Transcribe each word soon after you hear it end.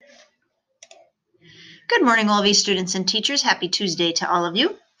Good morning, Olvie students and teachers. Happy Tuesday to all of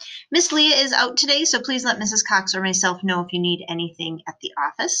you. Miss Leah is out today, so please let Mrs. Cox or myself know if you need anything at the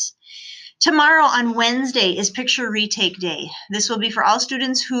office. Tomorrow on Wednesday is Picture Retake Day. This will be for all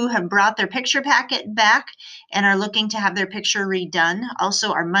students who have brought their picture packet back and are looking to have their picture redone.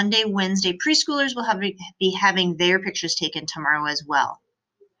 Also, our Monday, Wednesday preschoolers will be having their pictures taken tomorrow as well.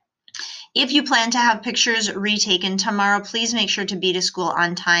 If you plan to have pictures retaken tomorrow, please make sure to be to school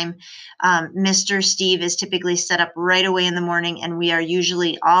on time. Mr. Steve is typically set up right away in the morning, and we are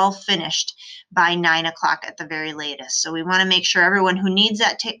usually all finished by 9 o'clock at the very latest. So we want to make sure everyone who needs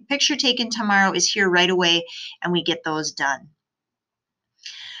that picture taken tomorrow is here right away, and we get those done.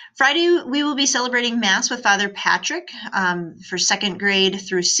 Friday, we will be celebrating Mass with Father Patrick for 2nd grade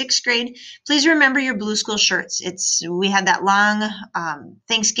through 6th grade. Please remember your blue school shirts. We had that long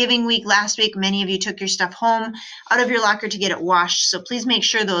Thanksgiving week last week. Many of you took your stuff home out of your locker to get it washed. So please make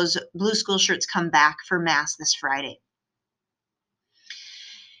sure those blue school shirts come back for Mass this Friday.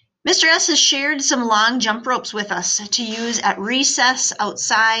 Mr. S has shared some long jump ropes with us to use at recess,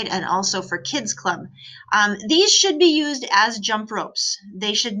 outside, and also for Kids Club. These should be used as jump ropes.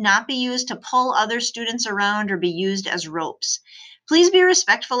 They should not be used to pull other students around or be used as ropes. Please be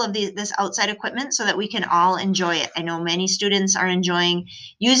respectful of this outside equipment so that we can all enjoy it. I know many students are enjoying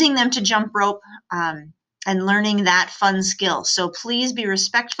using them to jump rope and learning that fun skill. So please be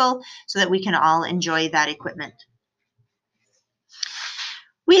respectful so that we can all enjoy that equipment.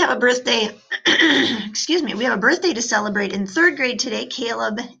 We have a birthday, we have a birthday to celebrate in 3rd grade today.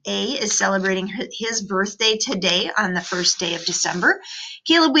 Caleb A is celebrating his birthday today on the 1st day of December.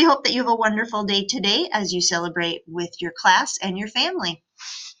 Caleb, we hope that you have a wonderful day today as you celebrate with your class and your family.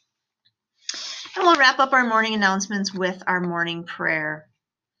 And we'll wrap up our morning announcements with our morning prayer.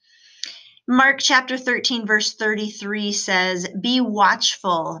 Mark chapter 13, verse 33 says, "Be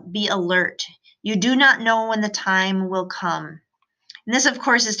watchful, be alert. You do not know when the time will come." And this, of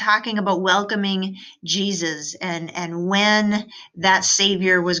course, is talking about welcoming Jesus and when that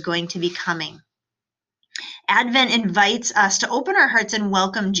Savior was going to be coming. Advent invites us to open our hearts and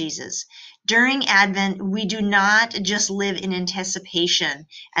welcome Jesus. During Advent, we do not just live in anticipation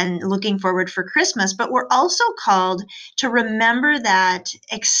and looking forward for Christmas, but we're also called to remember that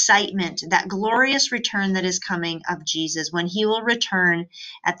excitement, that glorious return that is coming of Jesus when he will return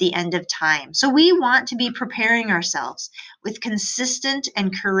at the end of time. So we want to be preparing ourselves with consistent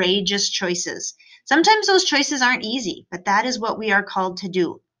and courageous choices. Sometimes those choices aren't easy, but that is what we are called to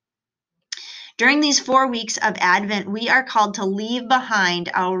do. During these 4 weeks of Advent, we are called to leave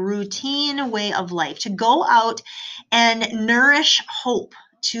behind our routine way of life, to go out and nourish hope,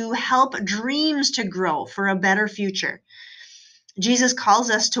 to help dreams to grow for a better future. Jesus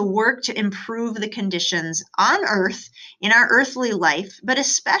calls us to work to improve the conditions on earth, in our earthly life, but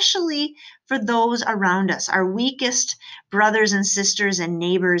especially for those around us, our weakest brothers and sisters and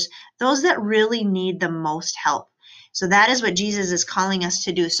neighbors, those that really need the most help. So that is what Jesus is calling us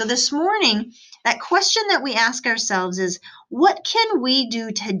to do. So this morning, that question that we ask ourselves is, what can we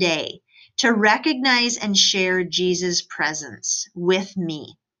do today to recognize and share Jesus' presence with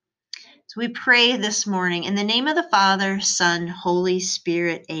me? So we pray this morning in the name of the Father, Son, Holy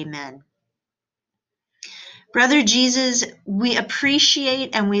Spirit, amen. Brother Jesus, we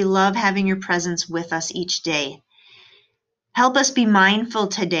appreciate and we love having your presence with us each day. Help us be mindful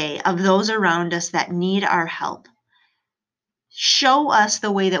today of those around us that need our help. Show us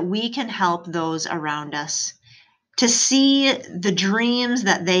the way that we can help those around us to see the dreams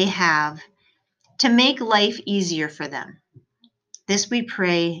that they have, to make life easier for them. This we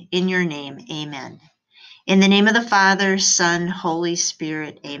pray in your name, amen. In the name of the Father, Son, Holy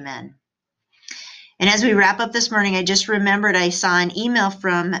Spirit, amen. And as we wrap up this morning, I just remembered I saw an email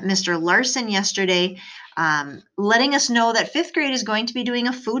from Mr. Larson yesterday letting us know that 5th grade is going to be doing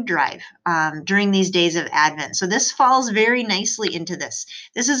a food drive during these days of Advent. So this falls very nicely into this.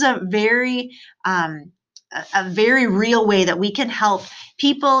 This is a very real way that we can help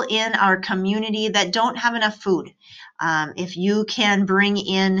people in our community that don't have enough food. If you can bring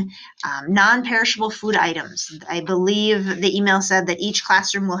in non-perishable food items, I believe the email said that each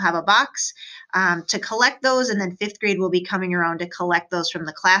classroom will have a box to collect those, and then 5th grade will be coming around to collect those from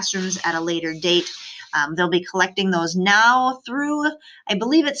the classrooms at a later date. They'll be collecting those now through, I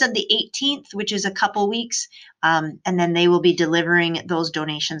believe it said the 18th, which is a couple weeks, and then they will be delivering those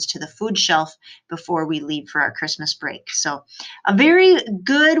donations to the food shelf before we leave for our Christmas break. So a very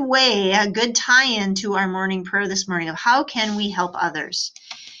good way, a good tie-in to our morning prayer this morning of how can we help others.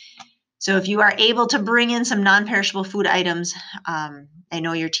 So if you are able to bring in some non-perishable food items, I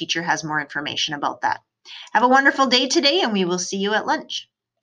know your teacher has more information about that. Have a wonderful day today, and we will see you at lunch.